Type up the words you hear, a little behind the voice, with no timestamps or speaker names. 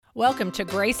Welcome to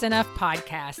Grace Enough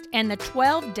Podcast and the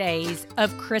 12 Days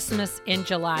of Christmas in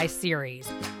July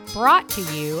series, brought to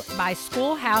you by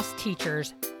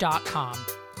SchoolhouseTeachers.com.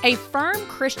 A firm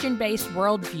Christian-based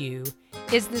worldview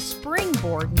is the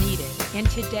springboard needed in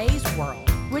today's world,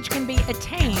 which can be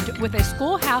attained with a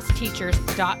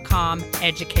SchoolhouseTeachers.com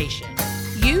education.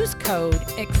 Use code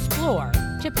EXPLORE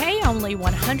to pay only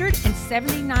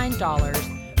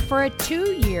 $179 for a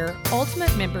 2-year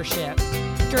ultimate membership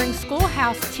during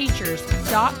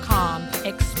SchoolhouseTeachers.com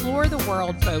Explore the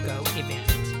World BOGO event.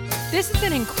 This is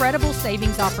an incredible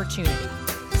savings opportunity.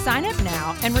 Sign up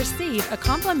now and receive a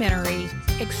complimentary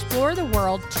Explore the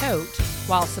World tote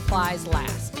while supplies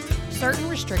last. Certain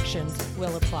restrictions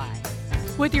will apply.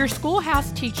 With your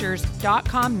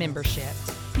SchoolhouseTeachers.com membership,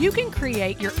 you can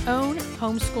create your own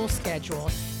homeschool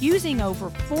schedule using over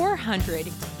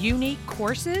 400 unique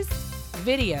courses,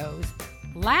 videos,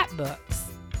 lap books,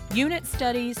 unit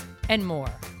studies, and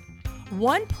more.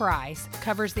 One price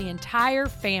covers the entire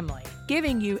family,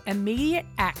 giving you immediate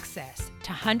access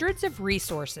to hundreds of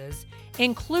resources,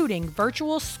 including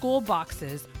virtual school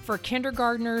boxes for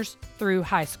kindergartners through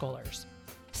high schoolers.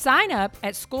 Sign up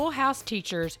at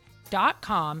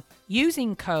SchoolhouseTeachers.com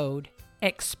using code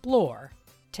EXPLORE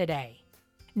today.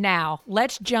 Now,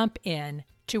 let's jump in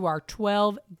to our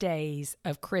 12 Days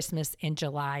of Christmas in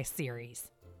July series.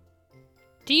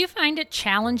 Do you find it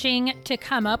challenging to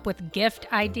come up with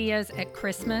gift ideas at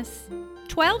Christmas?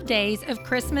 12 Days of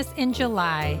Christmas in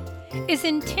July is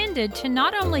intended to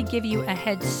not only give you a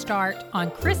head start on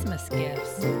Christmas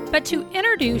gifts, but to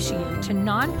introduce you to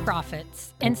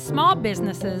nonprofits and small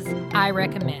businesses I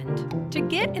recommend. To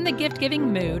get in the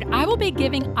gift-giving mood, I will be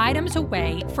giving items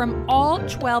away from all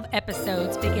 12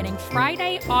 episodes beginning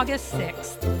Friday, August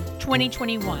 6th,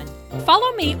 2021.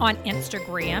 Follow me on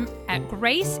Instagram at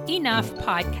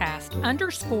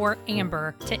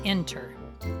GraceEnoughPodcast_Amber to enter.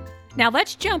 Now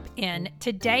let's jump in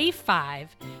to day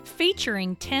 5,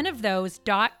 featuring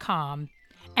 10ofthose.com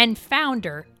and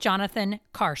founder Jonathan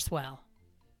Carswell.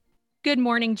 Good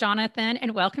morning, Jonathan,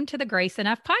 and welcome to the Grace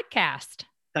Enough Podcast.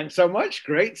 Thanks so much.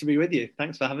 Great to be with you.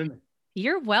 Thanks for having me.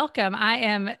 You're welcome. I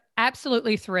am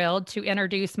absolutely thrilled to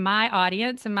introduce my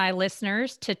audience and my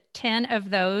listeners to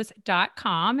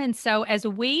 10ofthose.com. And so as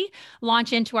we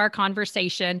launch into our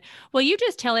conversation, will you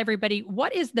just tell everybody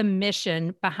what is the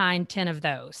mission behind 10 of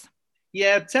those?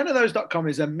 Yeah, 10ofthose.com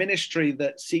is a ministry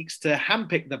that seeks to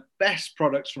handpick the best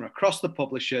products from across the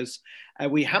publishers.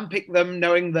 We handpick them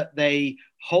knowing that they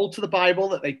hold to the Bible,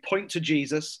 that they point to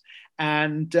Jesus.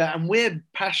 And we're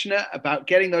passionate about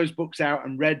getting those books out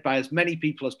and read by as many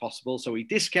people as possible. So we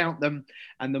discount them.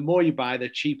 And the more you buy, the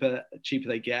cheaper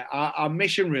they get. Our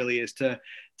mission really is to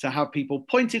have people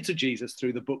pointed to Jesus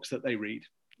through the books that they read.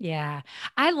 Yeah,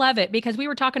 I love it because we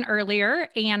were talking earlier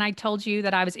and I told you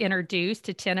that I was introduced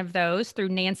to 10 of those through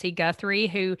Nancy Guthrie,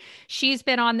 who she's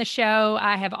been on the show.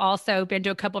 I have also been to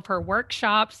a couple of her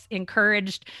workshops,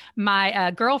 encouraged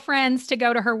my girlfriends to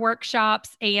go to her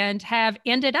workshops, and have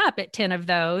ended up at 10 of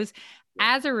those.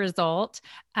 As a result,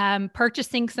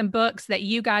 purchasing some books that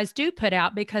you guys do put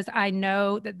out because I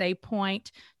know that they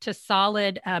point to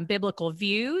solid biblical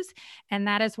views. And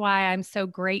that is why I'm so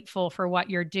grateful for what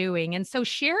you're doing. And so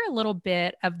share a little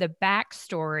bit of the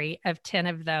backstory of 10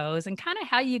 of those and kind of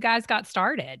how you guys got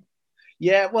started.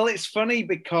 Yeah, well, it's funny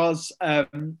because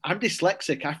I'm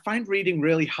dyslexic. I find reading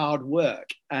really hard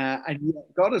work, and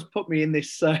God has put me in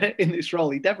this role.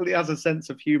 He definitely has a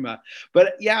sense of humor.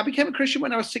 But yeah, I became a Christian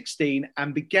when I was 16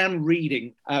 and began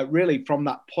reading really from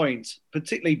that point.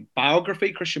 Particularly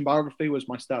biography, Christian biography was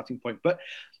my starting point. But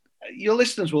your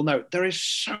listeners will know there is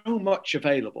so much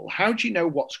available. How do you know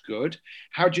what's good?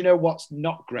 How do you know what's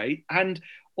not great? And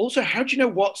also, how do you know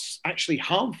what's actually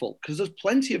harmful? Because there's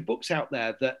plenty of books out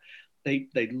there that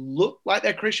They look like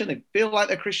they're Christian, they feel like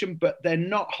they're Christian, but they're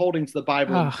not holding to the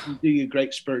Bible and do you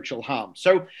great spiritual harm.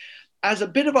 So as a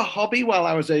bit of a hobby, while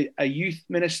I was a youth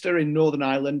minister in Northern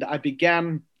Ireland, I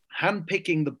began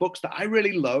handpicking the books that I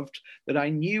really loved, that I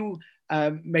knew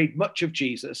made much of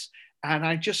Jesus. And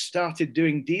I just started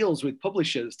doing deals with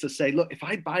publishers to say, look, if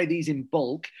I buy these in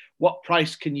bulk, what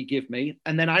price can you give me?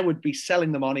 And then I would be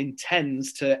selling them on in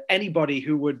tens to anybody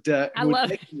who would take them,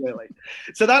 really.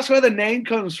 So that's where the name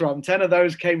comes from. 10 of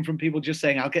those came from people just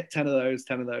saying, I'll get 10 of those,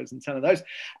 10 of those, and 10 of those.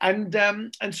 And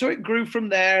so it grew from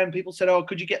there. And people said, oh,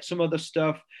 could you get some other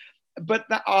stuff? But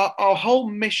our whole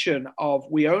mission of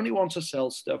we only want to sell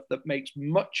stuff that makes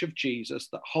much of Jesus,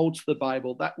 that holds the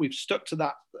Bible, that we've stuck to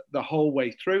that the whole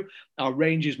way through. Our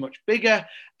range is much bigger,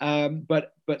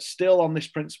 but still on this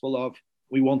principle of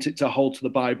We want it to hold to the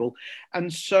Bible.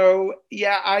 And so,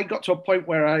 yeah, I got to a point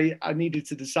where I needed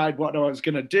to decide what I was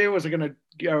going to do. Was I going to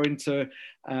go into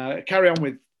carry on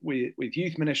with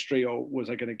youth ministry, or was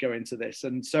I going to go into this?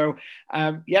 And so,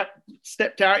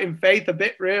 stepped out in faith a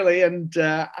bit, really, and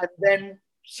then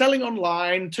selling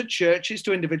online to churches,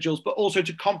 to individuals, but also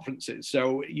to conferences.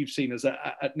 So you've seen us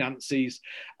at Nancy's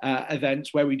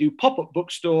events where we do pop-up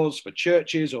bookstores for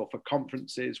churches or for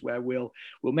conferences, where we'll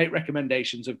make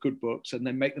recommendations of good books and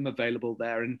then make them available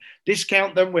there and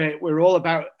discount them. We're all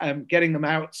about getting them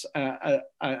out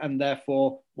and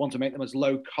therefore want to make them as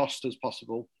low cost as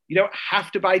possible. You don't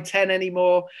have to buy 10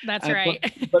 anymore. That's right.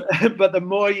 But the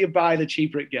more you buy, the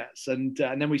cheaper it gets. And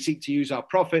then we seek to use our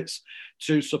profits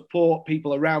to support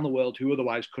people around the world who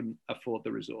otherwise couldn't afford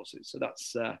the resources. So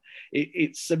that's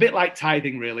it's a bit like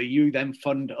tithing, really. You then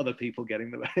fund other people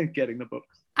getting the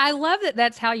books. I love that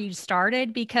that's how you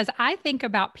started, because I think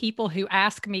about people who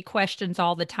ask me questions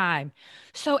all the time.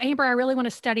 So, Amber, I really want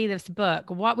to study this book.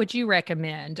 What would you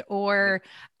recommend? Or,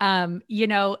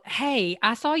 hey,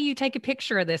 I saw you take a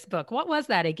picture of this book. What was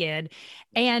that again?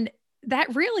 And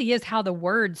that really is how the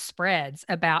word spreads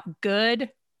about good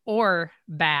or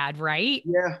bad, right?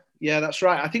 Yeah, that's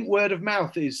right. I think word of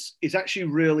mouth is actually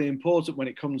really important when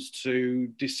it comes to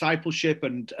discipleship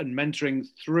and mentoring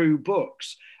through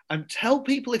books. And tell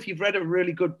people if you've read a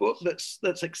really good book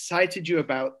that's excited you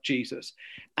about Jesus,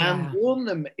 and warn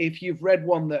them if you've read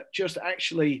one that just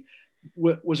actually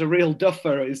was a real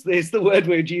duffer. Is the word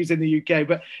we'd use in the UK?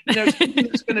 But something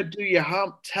that's going to do you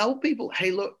harm. Tell people,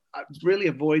 hey, look, I really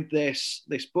avoid this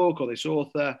book or this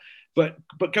author, but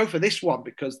go for this one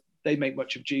because they make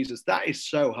much of Jesus. That is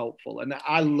so helpful. And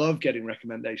I love getting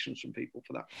recommendations from people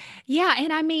for that. Yeah.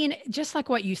 And I mean, just like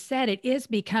what you said, it is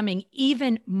becoming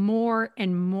even more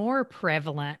and more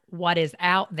prevalent what is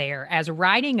out there, as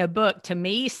writing a book to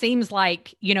me seems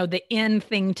like, the in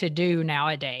thing to do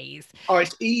nowadays. Oh,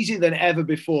 it's easier than ever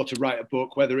before to write a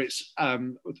book, whether it's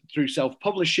through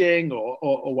self-publishing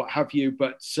or what have you.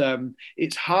 But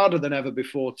it's harder than ever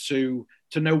before to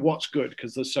know what's good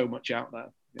because there's so much out there.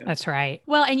 Yeah. That's right.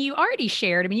 Well, and you already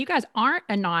shared, you guys aren't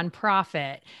a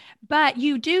nonprofit, but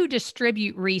you do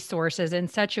distribute resources in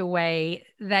such a way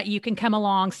that you can come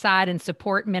alongside and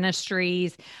support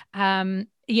ministries,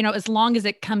 as long as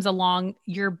it comes along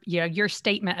your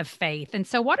statement of faith. And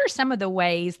so what are some of the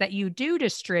ways that you do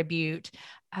distribute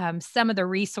some of the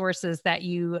resources that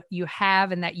you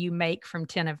have and that you make from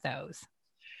 10 of those?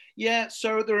 Yeah,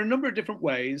 so there are a number of different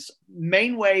ways.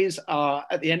 Main ways are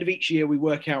at the end of each year, we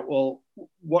work out, well,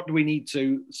 what do we need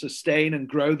to sustain and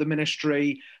grow the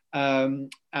ministry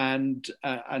and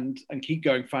keep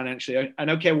going financially?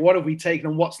 And okay, what have we taken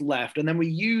and what's left? And then we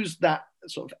use that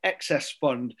sort of excess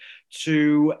fund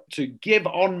to give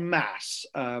en masse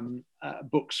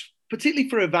books, particularly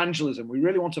for evangelism. We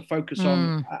really want to focus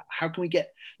on how can we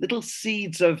get little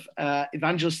seeds of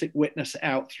evangelistic witness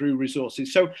out through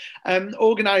resources. So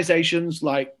organizations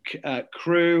like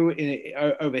Crew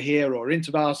over here or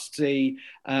InterVarsity,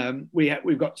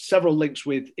 we've got several links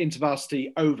with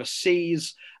InterVarsity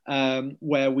overseas,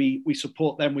 where we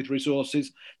support them with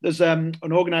resources. There's an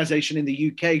organization in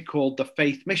the UK called the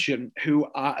Faith Mission, who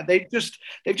they've just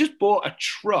bought a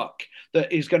truck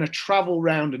that is going to travel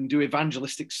around and do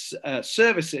evangelistic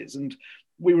services. And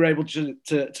we were able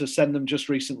to send them just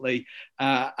recently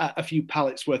a few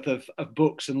pallets worth of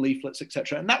books and leaflets,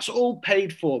 etc. And that's all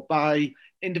paid for by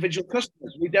individual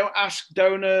customers. We don't ask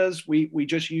donors. We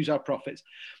just use our profits.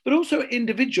 But also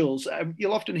individuals.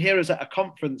 You'll often hear us at a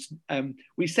conference.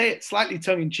 We say it slightly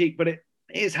tongue in cheek, but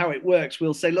here's how it works.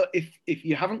 We'll say, look, if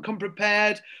you haven't come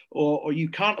prepared or you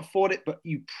can't afford it, but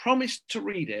you promised to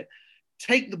read it,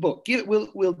 take the book.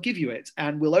 We'll give you it,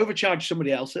 and we'll overcharge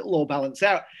somebody else. It'll all balance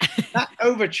out. That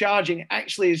overcharging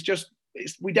actually is just.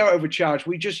 We don't overcharge.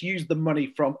 We just use the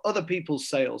money from other people's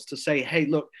sales to say, hey,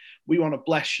 look, we want to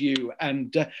bless you.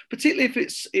 And particularly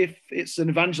if it's an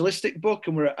evangelistic book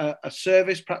and we're a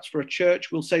service, perhaps for a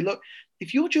church, we'll say, look,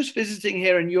 if you're just visiting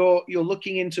here and you're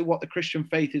looking into what the Christian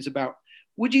faith is about,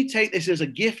 would you take this as a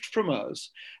gift from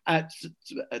us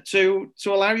to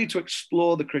allow you to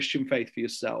explore the Christian faith for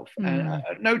yourself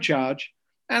at no charge?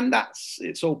 And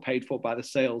it's all paid for by the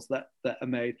sales that are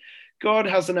made. God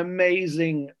has an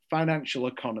amazing financial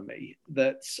economy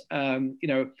that,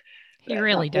 He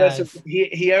really does.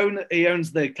 He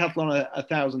owns the cattle on a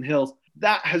thousand hills.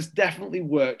 That has definitely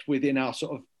worked within our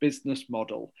sort of business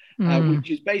model, which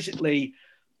is basically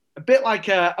a bit like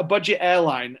a budget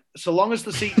airline. So long as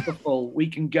the seats are full, we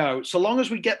can go. So long as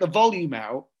we get the volume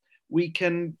out, we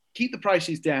can keep the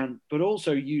prices down, but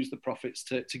also use the profits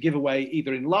to give away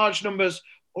either in large numbers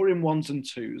or in ones and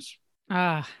twos.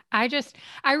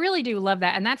 I really do love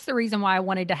that. And that's the reason why I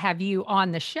wanted to have you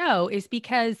on the show, is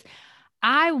because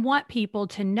I want people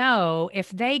to know if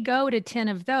they go to 10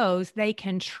 of those, they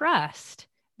can trust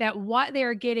that what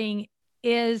they're getting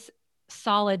is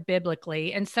solid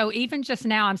biblically. And so even just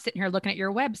now, I'm sitting here looking at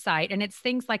your website, and it's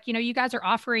things like, you guys are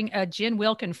offering a Jen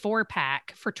Wilkin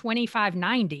 4-pack for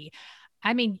 $25.90.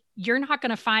 I mean, you're not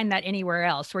going to find that anywhere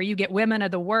else, where you get Women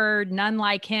of the Word, None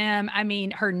Like Him. I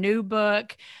mean, her new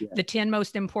book, Yeah. The 10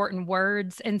 Most Important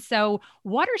Words. And so,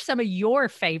 what are some of your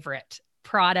favorite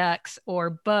products or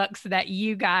books that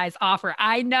you guys offer?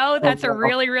 I know Oh, that's a wow.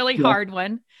 really, really Yeah. hard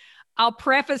one. I'll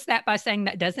preface that by saying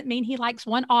that doesn't mean he likes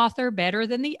one author better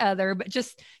than the other, but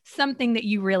just something that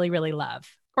you really, really love,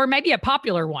 or maybe a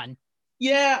popular one.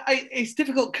 Yeah, it's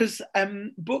difficult because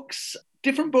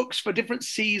different books for different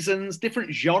seasons,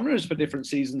 different genres for different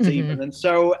seasons, Mm-hmm. even. And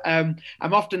so I'm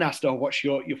often asked, "Oh, what's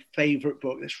your favorite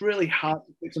book?" It's really hard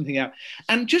to pick something out.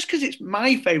 And just because it's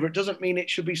my favorite doesn't mean it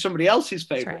should be somebody else's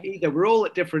That's favorite right. either. We're all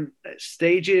at different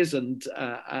stages and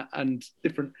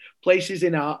different places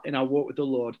in our walk with the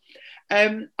Lord.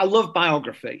 I love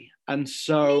biography, and Me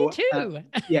so. too.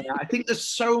 Yeah, I think there's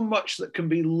so much that can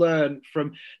be learned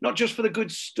from, not just for the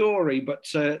good story, but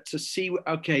to see,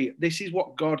 okay, this is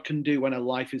what God can do when a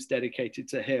life is dedicated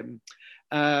to Him.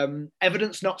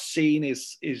 Evidence Not Seen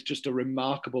is just a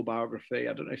remarkable biography.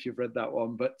 I don't know if you've read that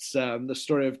one, but the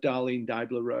story of Darlene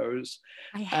Deibler Rose.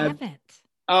 I Um, haven't.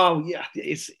 oh yeah,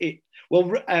 it's it. Well,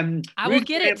 I will Ruth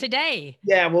get it Graham, today.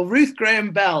 yeah, well, Ruth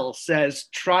Graham Bell says,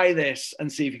 "Try this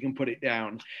and see if you can put it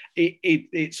down."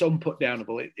 It's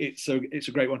unputdownable. It's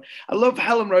a great one. I love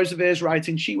Helen Roosevelt's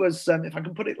writing. She was, if I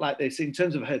can put it like this, in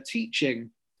terms of her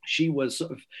teaching, she was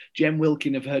sort of Jen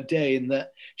Wilkin of her day, in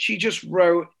that she just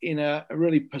wrote in a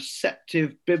really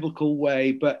perceptive biblical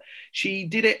way. But she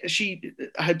did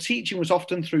it. Her teaching was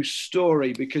often through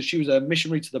story, because she was a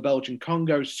missionary to the Belgian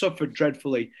Congo, suffered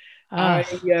dreadfully. I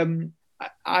Oh,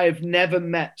 I've never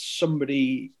met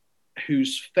somebody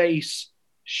whose face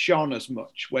shone as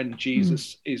much when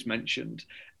Jesus is mentioned.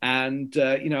 And,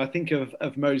 I think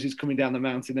of Moses coming down the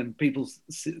mountain and people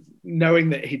knowing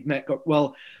that he'd met God.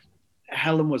 Well,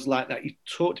 Helen was like that. You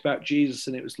talked about Jesus,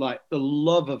 and it was like the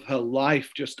love of her life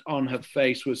just on her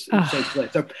face was so oh, clear.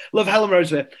 So, love Helen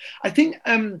Roosevelt. I think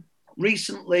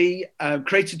recently,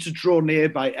 Created to Draw Near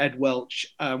by Ed Welch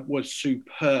was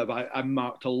superb. I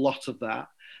marked a lot of that.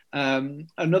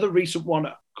 Another recent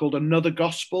one called Another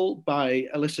Gospel by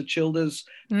Alyssa Childers.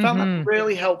 Found that mm-hmm.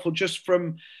 really helpful, just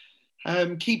from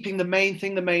keeping the main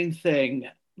thing,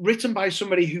 written by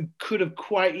somebody who could have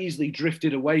quite easily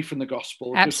drifted away from the gospel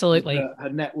just with Absolutely. her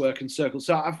network and circle.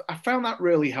 So I found that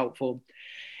really helpful.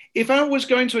 If I was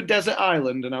going to a desert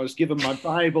island and I was given my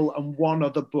Bible and one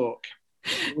other book,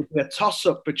 it would be a toss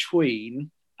up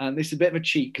between, and this is a bit of a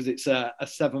cheat because it's a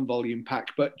 7-volume pack,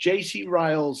 but J.C.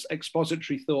 Ryle's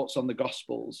Expository Thoughts on the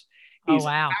Gospels Oh, is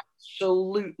wow.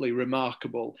 absolutely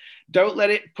remarkable. Don't let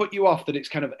it put you off that it's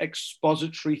kind of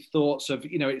expository thoughts of,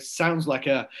 it sounds like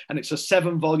and it's a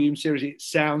 7-volume series. It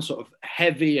sounds sort of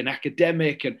heavy and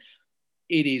academic, and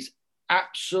it is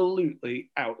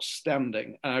absolutely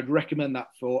outstanding. And I'd recommend that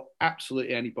for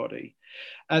absolutely anybody.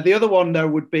 The other one, though,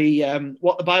 would be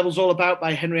What the Bible's All About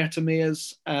by Henrietta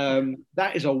Mears.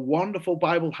 That is a wonderful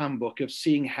Bible handbook of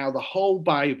seeing how the whole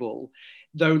Bible,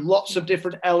 though lots of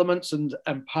different elements and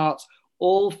parts,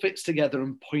 all fits together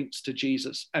and points to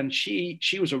Jesus. And she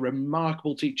was a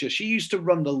remarkable teacher. She used to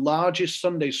run the largest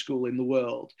Sunday school in the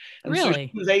world. And so she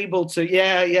Really? was able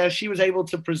to, she was able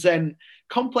to present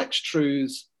complex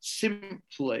truths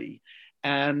simply.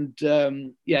 And those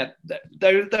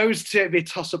two, it'd be a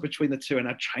toss up between the two, and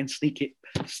I'd try and sneak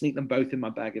them both in my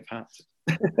bag of hats.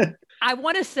 I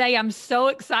want to say I'm so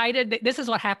excited that this is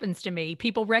what happens to me.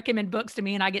 People recommend books to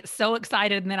me and I get so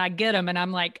excited, and then I get them and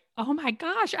I'm like, oh my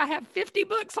gosh, I have 50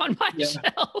 books on my Yeah.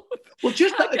 shelf. Well,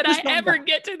 How could I ever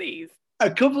get to these? a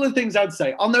couple of things I'd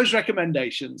say on those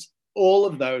recommendations. All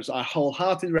of those I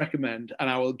wholeheartedly recommend, and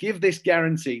I will give this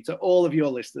guarantee to all of your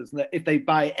listeners that if they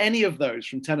buy any of those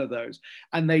from 10 of those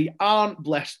and they aren't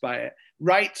blessed by it,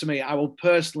 write to me. I will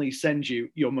personally send you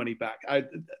your money back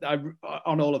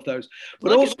on all of those. But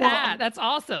Look also at that. That's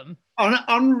awesome.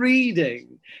 on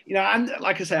reading, and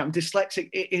like I say, I'm dyslexic.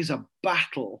 It is a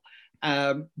battle.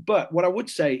 But what I would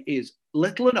say is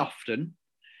little and often.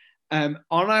 On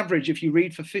average, if you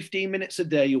read for 15 minutes a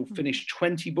day, you'll finish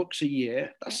 20 books a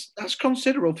year. That's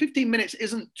considerable. 15 minutes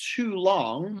isn't too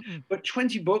long, but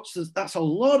 20 books, that's a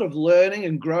lot of learning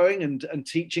and growing and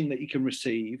teaching that you can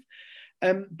receive.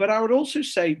 But I would also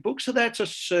say books are there to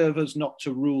serve us, not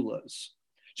to rule us.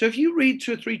 So if you read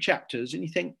 2 or 3 chapters and you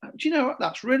think, do you know what,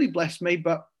 that's really blessed me,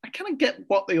 but I kind of get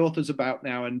what the author's about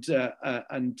now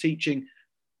and teaching,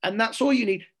 and that's all you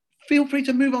need. Feel free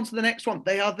to move on to the next one.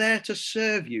 They are there to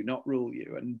serve you, not rule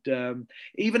you. And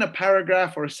even a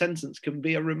paragraph or a sentence can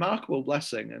be a remarkable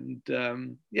blessing.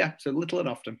 And yeah, so little and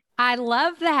often. I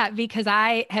love that, because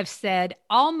I have said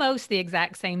almost the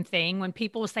exact same thing when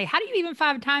people will say, how do you even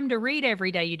find time to read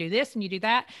every day? You do this and you do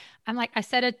that. I'm like, I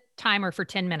set a timer for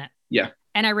 10 minutes. Yeah.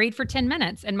 And I read for 10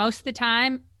 minutes. And most of the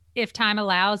time, if time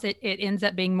allows, it ends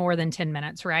up being more than 10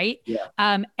 minutes, right? Yeah.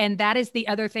 And that is the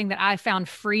other thing that I found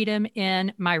freedom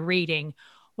in my reading,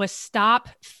 was stop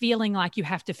feeling like you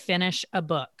have to finish a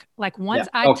book. Like once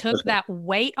I took that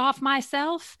weight off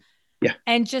myself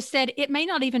and just said, it may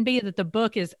not even be that the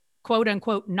book is quote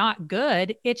unquote not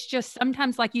good. It's just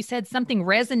sometimes, like you said, something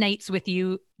resonates with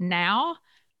you now,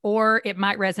 or it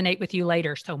might resonate with you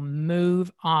later. So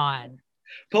move on.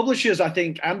 Publishers, I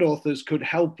think, and authors could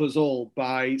help us all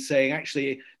by saying,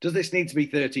 actually, does this need to be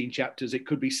 13 chapters? It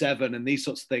could be 7, and these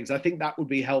sorts of things. I think that would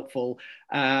be helpful.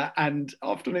 And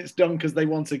often it's done because they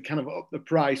want to kind of up the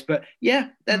price. But yeah,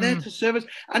 they're there to serve us.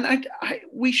 And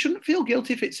we shouldn't feel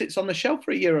guilty if it sits on the shelf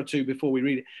for a year or two before we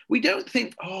read it. We don't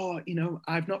think, oh,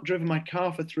 I've not driven my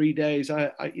car for 3 days.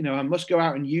 I must go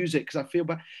out and use it because I feel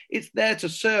bad. It's there to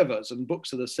serve us, and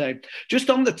books are the same. Just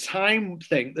on the time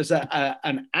thing, there's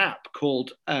an app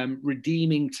called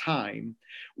Redeeming Time,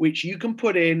 which you can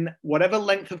put in whatever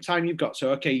length of time you've got.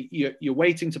 So, okay, you're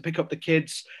waiting to pick up the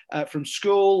kids from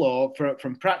school or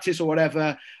from practice or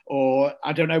whatever, or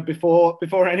I don't know,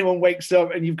 before anyone wakes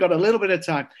up, and you've got a little bit of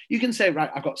time. You can say,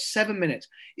 right, I've got 7 minutes.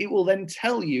 It will then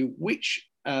tell you which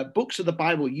books of the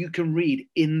Bible you can read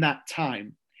in that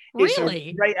time. Really?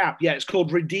 It's a great app. Yeah, it's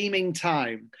called Redeeming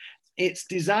Time. It's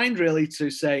designed really to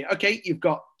say, okay, you've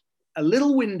got a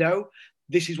little window.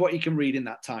 This is what you can read in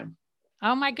that time.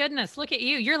 Oh my goodness. Look at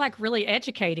you. You're like really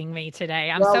educating me today.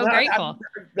 I'm so grateful.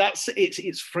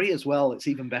 It's free as well. It's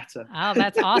even better. Oh,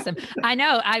 that's awesome. I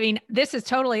know. I mean, this is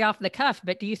totally off the cuff,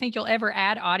 but do you think you'll ever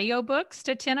add audiobooks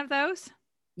to 10 of those?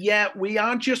 Yeah, we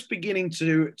are just beginning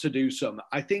to do some.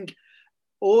 I think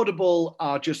Audible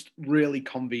are just really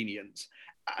convenient.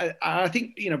 I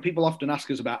think, people often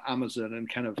ask us about Amazon, and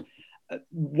kind of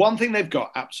one thing they've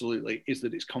got absolutely is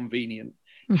that it's convenient.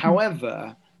 Mm-hmm.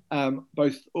 However,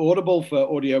 both Audible for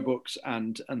audiobooks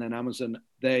and then Amazon,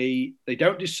 they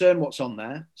don't discern what's on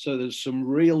there. So there's some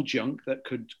real junk that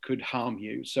could harm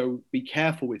you. So be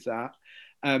careful with that.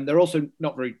 They're also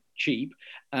not very cheap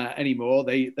anymore.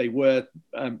 They were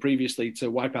previously to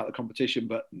wipe out the competition,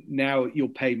 but now you'll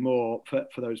pay more for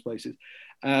those places.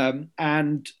 And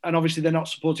obviously they're not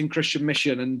supporting Christian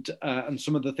mission and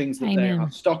some of the things that they are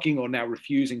stocking or now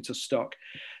refusing to stock.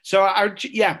 So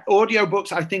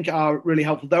audiobooks I think are really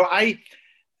helpful. Though I,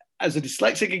 as a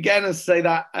dyslexic again, as say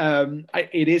that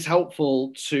it is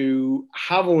helpful to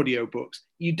have audiobooks.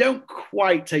 You don't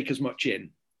quite take as much in.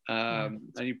 And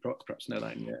you perhaps know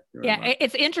that in your life.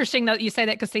 It's interesting though you say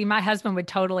that, because see, my husband would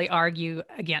totally argue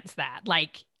against that,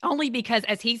 like only because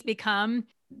as he's become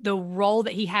the role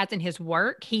that he has in his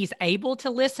work, he's able to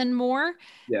listen more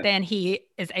than he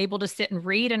is able to sit and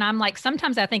read. And I'm like,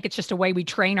 sometimes I think it's just a way we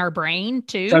train our brain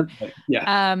too. Totally.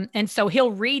 Yeah. And so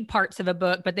he'll read parts of a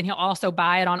book, but then he'll also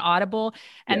buy it on Audible.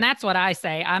 And that's what I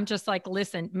say. I'm just like,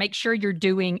 listen, make sure you're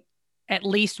doing at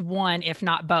least one, if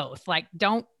not both. Like,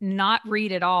 don't not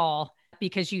read at all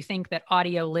because you think that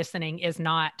audio listening is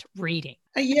not reading.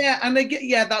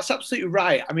 That's absolutely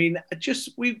right. I mean,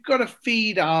 we've got to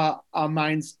feed our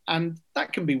minds, and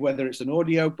that can be whether it's an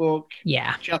audio book,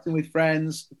 chatting with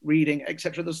friends, reading,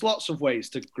 etc. There's lots of ways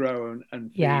to grow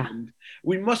and feed. And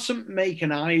we mustn't make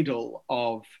an idol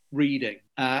of reading,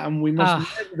 and we must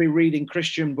never be reading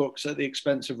Christian books at the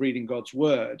expense of reading God's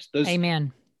word.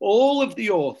 Amen. All of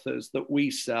the authors that we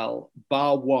sell,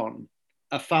 bar one,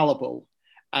 are fallible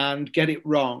and get it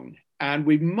wrong. And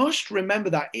we must remember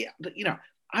that,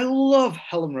 I love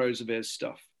Helen Roosevelt's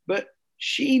stuff, but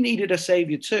she needed a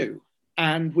savior too.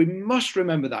 And we must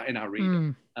remember that in our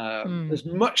reading. There's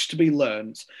much to be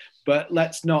learned, but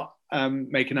let's not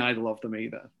make an idol of them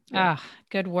either.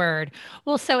 Good word.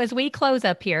 Well, so as we close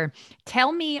up here,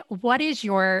 tell me, what is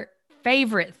your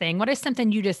favorite thing? What is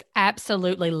something you just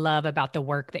absolutely love about the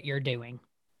work that you're doing?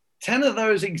 10 of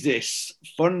those exists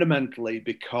fundamentally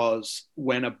because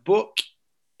when a book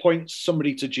points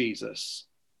somebody to Jesus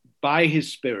by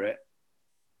his Spirit,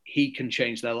 he can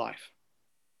change their life.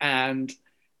 And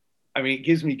I mean, it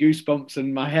gives me goosebumps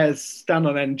and my hairs stand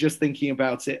on end just thinking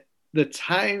about it. The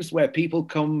times where people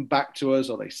come back to us,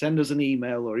 or they send us an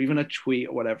email or even a tweet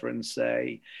or whatever and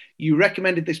say, you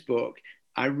recommended this book,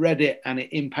 I read it and it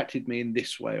impacted me in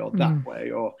this way or that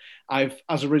way, or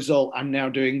as a result, I'm now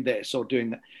doing this or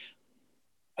doing that.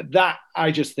 That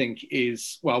I just think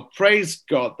is, well, praise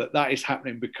God that is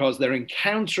happening, because they're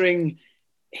encountering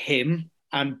him,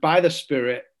 and by the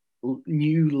Spirit,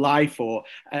 new life or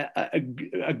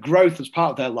a growth as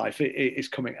part of their life is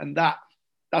coming. And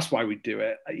that's why we do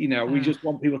it. We just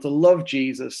want people to love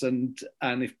Jesus, and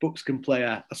if books can play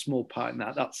a small part in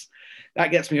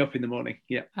that gets me up in the morning.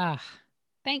 Yeah.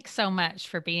 Thanks so much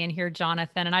for being here,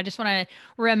 Jonathan. And I just want to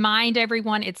remind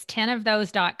everyone, it's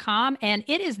 10ofthose.com, and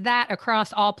it is that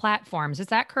across all platforms. Is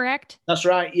that correct? That's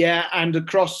right. Yeah. And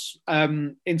across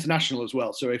international as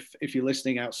well. So if you're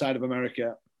listening outside of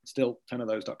America, still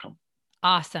 10ofthose.com.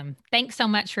 Awesome. Thanks so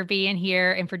much for being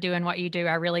here and for doing what you do.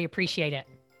 I really appreciate it.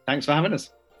 Thanks for having us.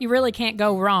 You really can't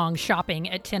go wrong shopping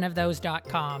at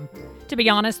 10ofthose.com. To be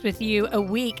honest with you, a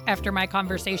week after my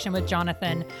conversation with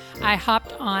Jonathan, I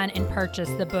hopped on and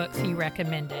purchased the books he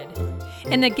recommended.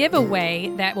 In the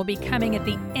giveaway that will be coming at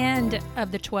the end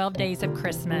of the 12 days of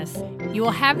Christmas, you will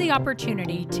have the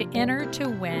opportunity to enter to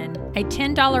win a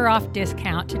 $10 off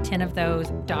discount to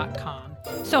 10ofthose.com.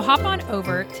 So hop on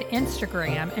over to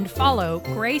Instagram and follow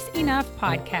Grace Enough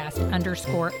Podcast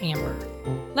 _Amber.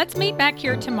 Let's meet back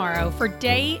here tomorrow for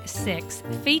day 6,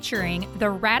 featuring The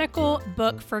Radical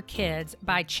Book for Kids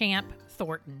by Champ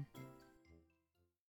Thornton.